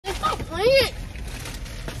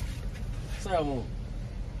say I want.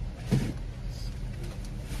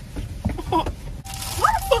 Why the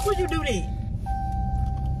fuck would you do that?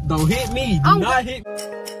 Don't hit me. Do not hit me.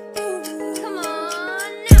 Come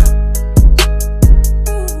on now.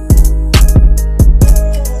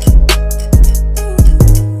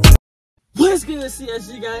 What's good,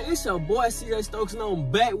 CSG gang? It's your boy CJ Stokes, and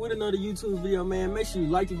I'm back with another YouTube video, man. Make sure you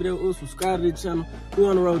like the video, subscribe to the channel. We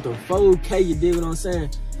on the road to 4K, you dig what I'm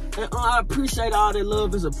saying? And I appreciate all the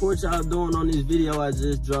love and support y'all doing on this video I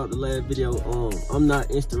just dropped, the last video. I'm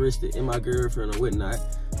not interested in my girlfriend or whatnot.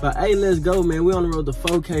 But hey, let's go, man. We on the road to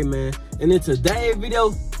 4K, man. And in today's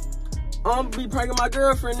video, I'm gonna be pranking my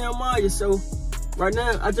girlfriend now, Maya. So right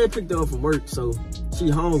now, I just picked her up from work, so she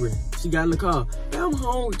hungry. She got in the car. Hey, I'm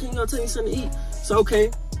hungry. Can you go take me something to eat? So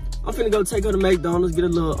okay, I'm finna go take her to McDonald's, get a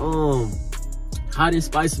little hot and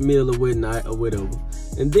spicy meal or whatnot or whatever.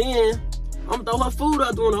 And then I'm gonna throw her food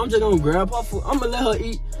out the window. I'm just gonna grab her food. I'm gonna let her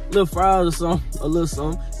eat little fries or something, a little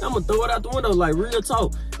something. And I'm gonna throw it out the window, like real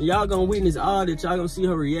talk. And y'all gonna witness all that. Y'all gonna see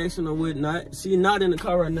her reaction or whatnot. She not in the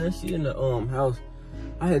car right now. She in the house.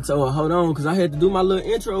 I had told her, hold on, because I had to do my little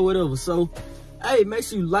intro or whatever. So, hey, make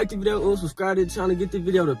sure you like the video, subscribe to the channel, get the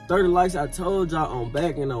video to 30 likes. I told y'all I'm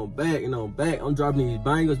back and I'm back and I'm back. I'm dropping these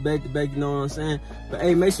bangers back to back, you know what I'm saying? But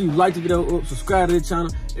hey, make sure you like the video, subscribe to the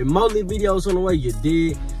channel, and more videos on the way, you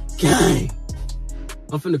dig? Gang!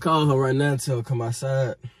 I'm finna call her right now and tell her come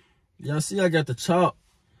outside. Y'all see I got the chop.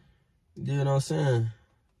 You know what I'm saying?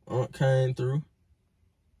 Aunt came through.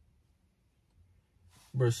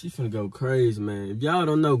 Bro, she finna go crazy, man. If y'all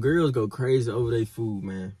don't know, girls go crazy over their food,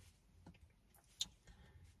 man.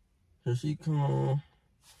 Here she come.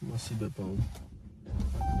 My seatbelt on.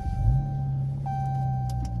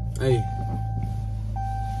 Hey.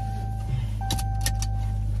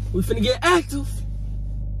 We finna get active.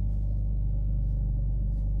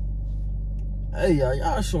 Hey,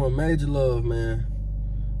 y'all showing major love, man.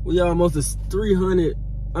 We almost at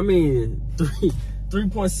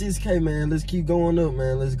 3.6K, man. Let's keep going up,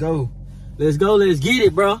 man. Let's go. Let's go. Let's get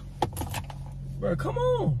it, bro. Bro, come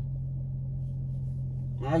on.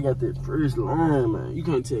 I got that first line, man. You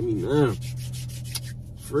can't tell me now.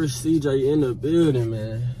 First CJ in the building,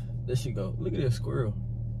 man. There she go. Look at that squirrel.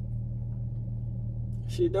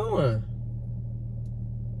 What she doing?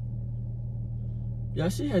 Y'all,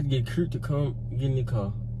 she had to get Kurt to come get in the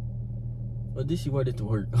car. Or did she wait it to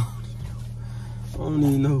work? I don't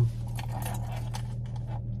even know.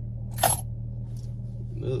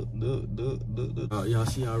 Oh, y'all,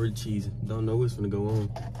 she already cheesing. Don't know what's gonna go on.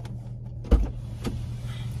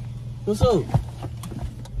 What's up?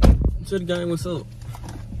 Tell the gang what's up.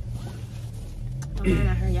 Oh man,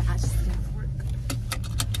 I heard y'all just got from work.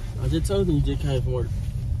 I just told them you just came from work.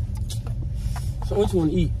 So what you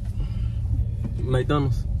want to eat?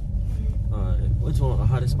 McDonald's? Alright, what you want? A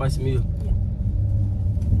hot and spicy meal? Yeah.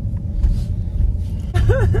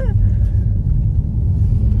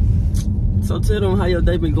 So tell them how your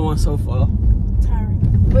day been going so far.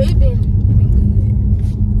 Tiring. But it been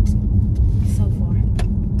good so far.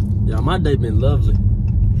 Yeah, my day been lovely.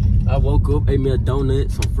 I woke up, ate me a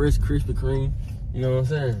donut, some fresh Krispy Kreme. You know what I'm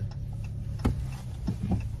saying?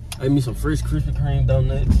 Ate me some fresh Krispy Kreme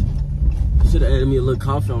donuts. Should have added me a little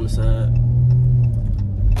coffee on the side.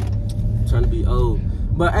 Trying to be old.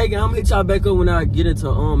 But hey, I'm gonna hit y'all back up when I get into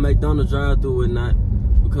McDonald's drive-thru and not,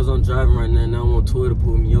 because I'm driving right now and I don't want Toy to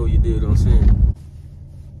pull me over. You dig what I'm saying?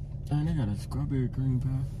 Dang, they got a strawberry cream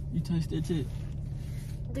pie. You taste that shit?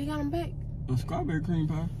 They got them back. A strawberry cream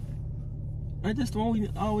pie. Ain't that the one we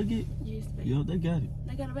always get? Yes, baby. Yo, they got it.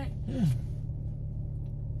 They got it back. Yeah.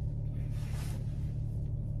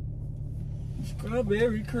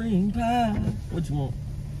 Strawberry cream pie. What you want?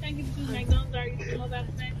 Thank you for McDonald's. Are you still about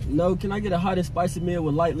to say? No, can I get a hot and spicy meal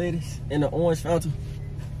with light lettuce and an orange fountain?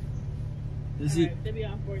 Is it? They'll be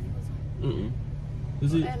off for you.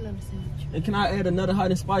 Is it? Add another sandwich. And can I add another hot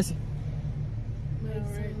and spicy?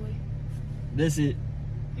 Alright. That's it.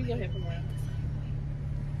 You go ahead for more.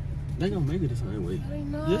 They gonna make it the same way. No, they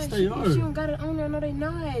not. Yes, they are. She don't got it on there. No, they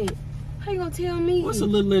not. How you gonna tell me? What's a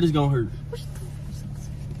little lettuce gonna hurt? What you doing?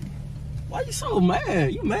 Why you so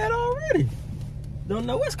mad? You mad already? Don't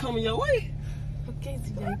know what's coming your way. Okay,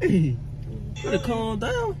 CJ. Hey, better calm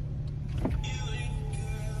down.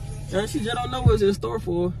 Yeah, she just don't know what's in store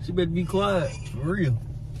for her. She better be quiet. For real.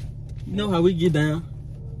 You know how we get down.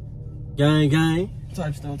 Gang, gang.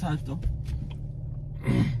 Type stuff, type stuff.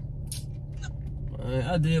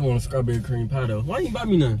 I did want a strawberry cream pie though. Why you buy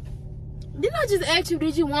me none? Didn't I just ask you,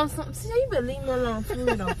 did you want something? See, you better leave me alone food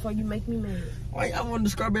though before you make me mad. Why I wanted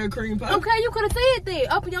the strawberry cream pie? Okay, you could have said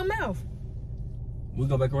that. Open your mouth. We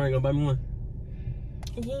go back around and go buy me one.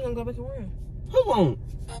 And you ain't gonna go back around. Who won't?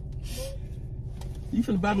 You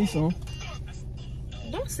finna buy me some.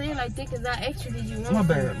 Don't say it like that, cause I actually did you want My some.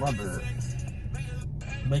 bad, my bad.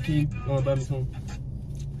 Make you wanna buy me some?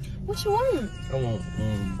 What you want? I want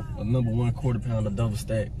a number 1 quarter pounder double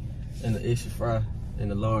stack and the extra fry and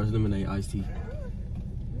the large lemonade iced tea.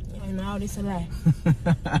 And all this a lie.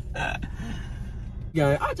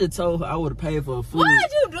 Yeah, I just told her I would have paid for a food. What are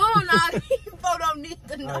you doing all these people don't need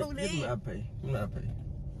to know All right, that? give me I pay. Give me I pay.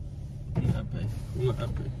 Give me I pay. Give me I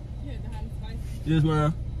pay. Yeah, the hot and spicy. Yes,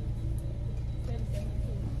 ma'am.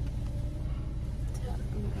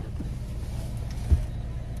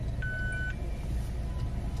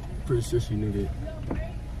 Pretty sure she knew that.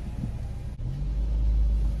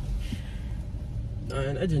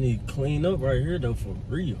 Man, I just need to clean up right here though, for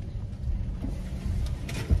real.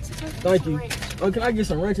 Thank you. Oh, can I get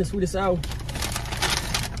some ranch and sweet and sour?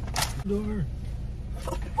 Do her.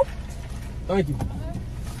 Thank you.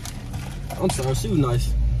 I'm sorry, she was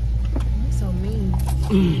nice. You so mean.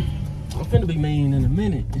 I'm finna be mean in a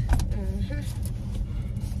minute.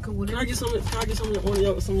 Cool. Can I get some? Can I get some of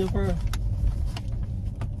your fries?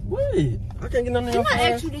 What? I can't get none of your I fries.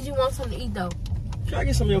 asked you, did you want something to eat though? Can I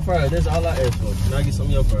get some of your fries? That's all I asked for. Can I get some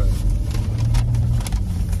of your fries?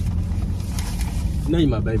 You know you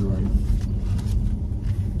my baby, right?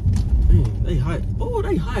 Dang, they hot. Oh,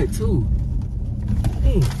 they hot too.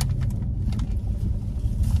 Dang.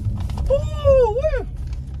 Oh, where?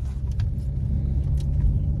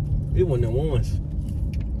 It wasn't them ones.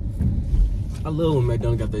 I love when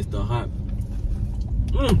McDonald's got their stuff hot.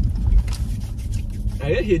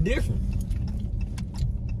 Hey, that hit different.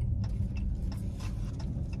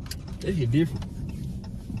 That hit different.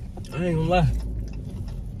 I ain't gonna lie.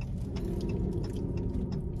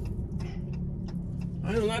 I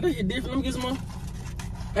ain't gonna lie, that hit different. Let me get some more.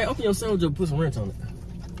 Hey, open your sandwich up, put some ranch on it.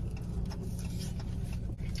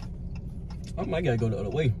 I might gotta go the other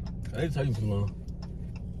way. I didn't tell you too long.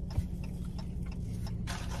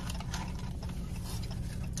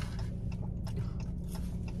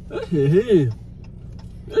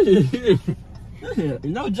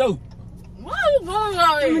 No joke. What are you going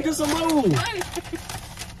on Let me here? get some more. Let me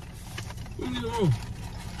get some more.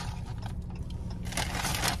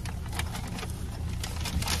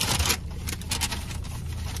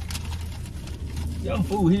 Y'all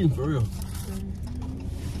food hitting for real.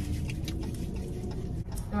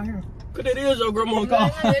 Right here. Cause it is your grandma's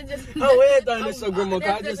car. Oh, everything is your grandma's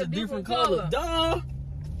car. Just a different color. Duh.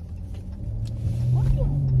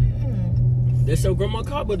 That's your grandma's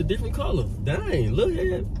car, but a different color. Dang, look at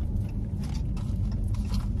it.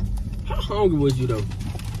 How hungry was you though?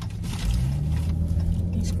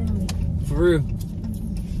 He's screaming. For real?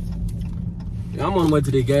 Yeah, I'm on the way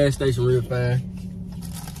to the gas station real fast.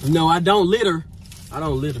 You know, I don't litter. I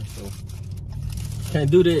don't litter, so can't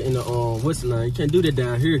do that in the what's the name? You can't do that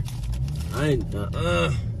down here. I ain't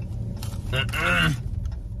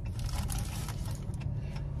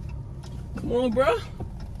Come on, bro.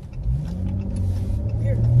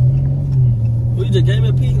 Here. Well, you just gave me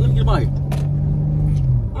a peek. Let me get a bite.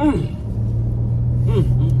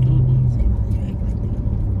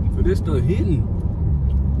 But this still hitting.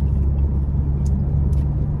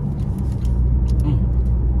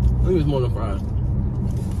 I think it's more than fries.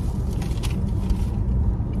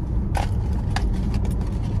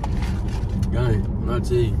 Gang, when I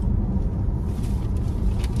tell you,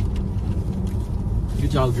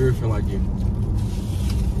 get y'all girlfriend like you.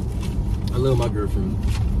 I love my girlfriend.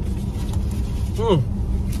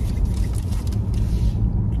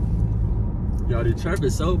 Y'all, the traffic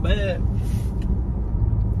is so bad.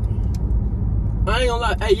 I ain't gonna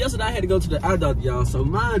lie. Hey, yesterday I had to go to the eye doctor, y'all. So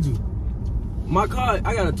mind you, my car,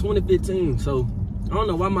 I got a 2015. So I don't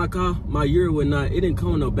know why my year would not, it didn't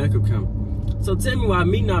come with no backup camera. So tell me why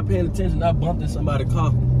me not paying attention, I bumped in somebody's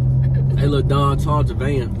car. Hey, little Don Charger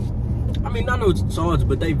van. I mean, not no Charger,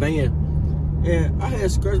 but they van. And I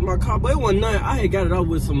had scratched my car, but it wasn't nothing. I had got it off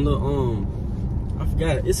with some little, I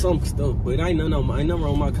forgot, it's some stuff, but ain't nothing wrong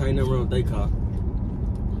with my car, ain't nothing wrong with their car.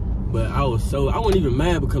 But I wasn't even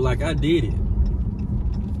mad because like I did it.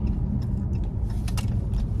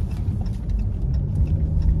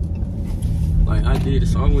 Like I did it,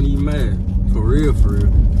 so I wasn't even mad. For real, for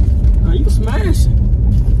real. Now you smashing.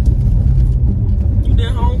 You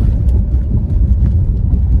that hungry?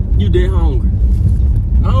 You that hungry?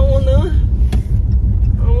 I don't want none.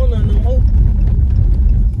 I don't want none no more.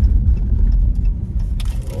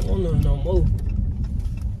 I don't want none no more.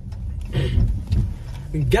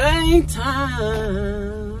 Game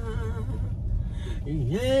time.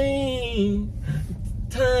 Game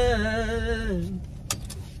time.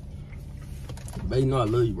 Babe, you know I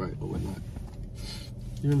love you, right? But we're not.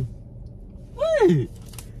 You hear me? Wait.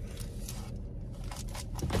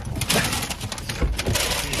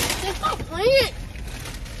 ain't.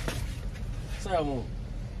 Say I won't.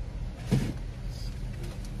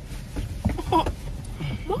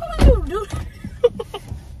 Why would you do that?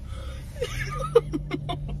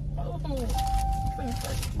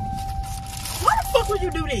 Why the fuck would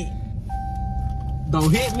you do that?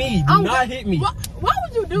 Don't hit me. Do not hit me. Why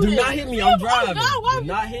would you do that? Do not hit me. I'm driving. God, Do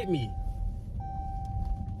not hit me.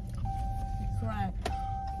 Why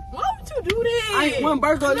would you do that? I ain't one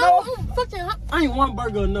burger enough. I ain't one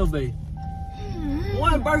burger enough, babe.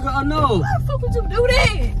 One burger enough. Why the fuck would you do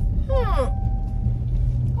that?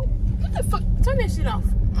 What the fuck? Turn that shit off.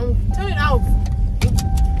 Turn it off.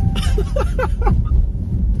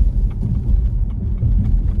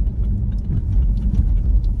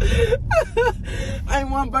 I ain't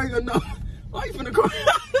one burger enough. Why you finna cry?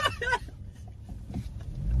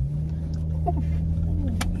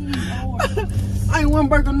 I ain't one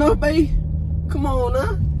burger enough, babe. Come on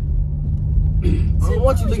now. I don't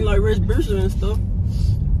want you looking like Rich Bishop and stuff.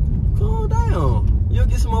 Calm down. You'll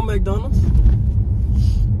get some more McDonald's.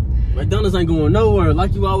 McDonald's ain't going nowhere.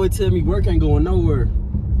 Like you always tell me, work ain't going nowhere.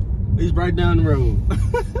 It's right down the road. I'm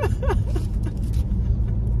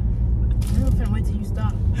finna wait till you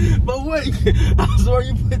stop. But wait, I swear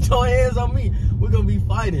you put your hands on me, we're gonna be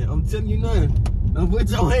fighting. I'm telling you nothing. Don't put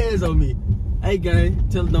your hands on me. Hey gang,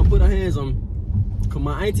 tell them don't put her hands on me. Cause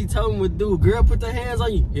my auntie told me what to do. Girl, put their hands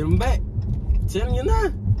on you. Hit them back. I'm telling you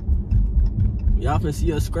now. Y'all can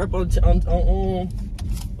see a scrap on YouTube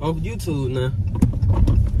now.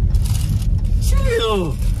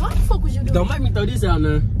 Chill. Why the fuck would you do Don't that? make me throw this out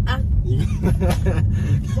now.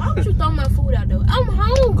 Why would you throw my food out though? I'm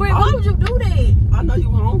hungry. Why would you do that? I know you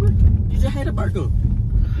hungry. You just had a burger.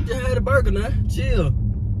 You just had a burger now. Chill.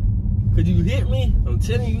 Cause you hit me. I'm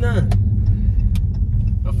telling you now.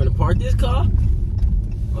 I'm finna park this car.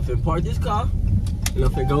 And I'm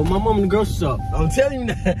finna go with my mom in the grocery shop. I'm telling you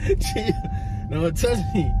now. Chill. Don't touch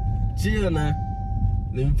me. Chill now.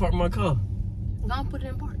 Let me park my car. Don't put it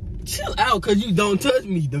in park. Chill out, cause you don't touch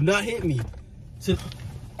me. Do not hit me. Chill.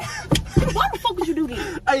 Why the fuck would you do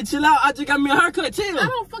that? Hey, chill out. I just got me a haircut. Chill. I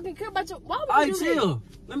don't fucking care about your. Why would you do chill. that?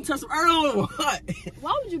 Let me touch some earl. What?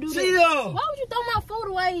 Why would you do that? Chill. Why would you throw my food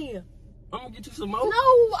away? I'm gonna get you some more.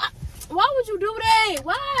 No. Why would you do that?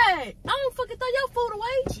 Why? I don't fucking throw your food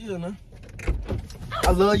away. Chill now.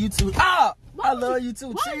 I love you too. Ah! I love you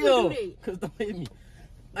too. Why Chill. would you do that? Cause don't hit me.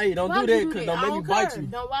 Hey, don't Why do would that. you Cause that? don't make me bite you.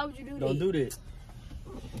 No, why would you do that? Don't do that.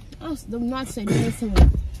 Do not say that.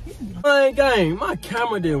 Man, gang, my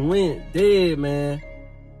camera done went dead, man.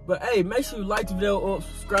 But hey, make sure you like the video up,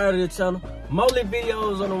 subscribe to the channel. More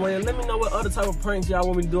videos on the way. And let me know what other type of pranks y'all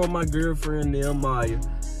want me to do on my girlfriend, Maya.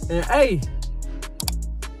 And hey,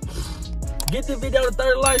 get this video to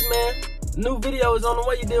 30 likes, man. New videos on the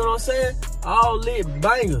way, you dig what I'm saying? All lit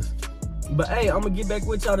bangers. But hey, I'm gonna get back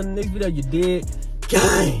with y'all in the next video. You dig?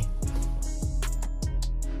 Gang.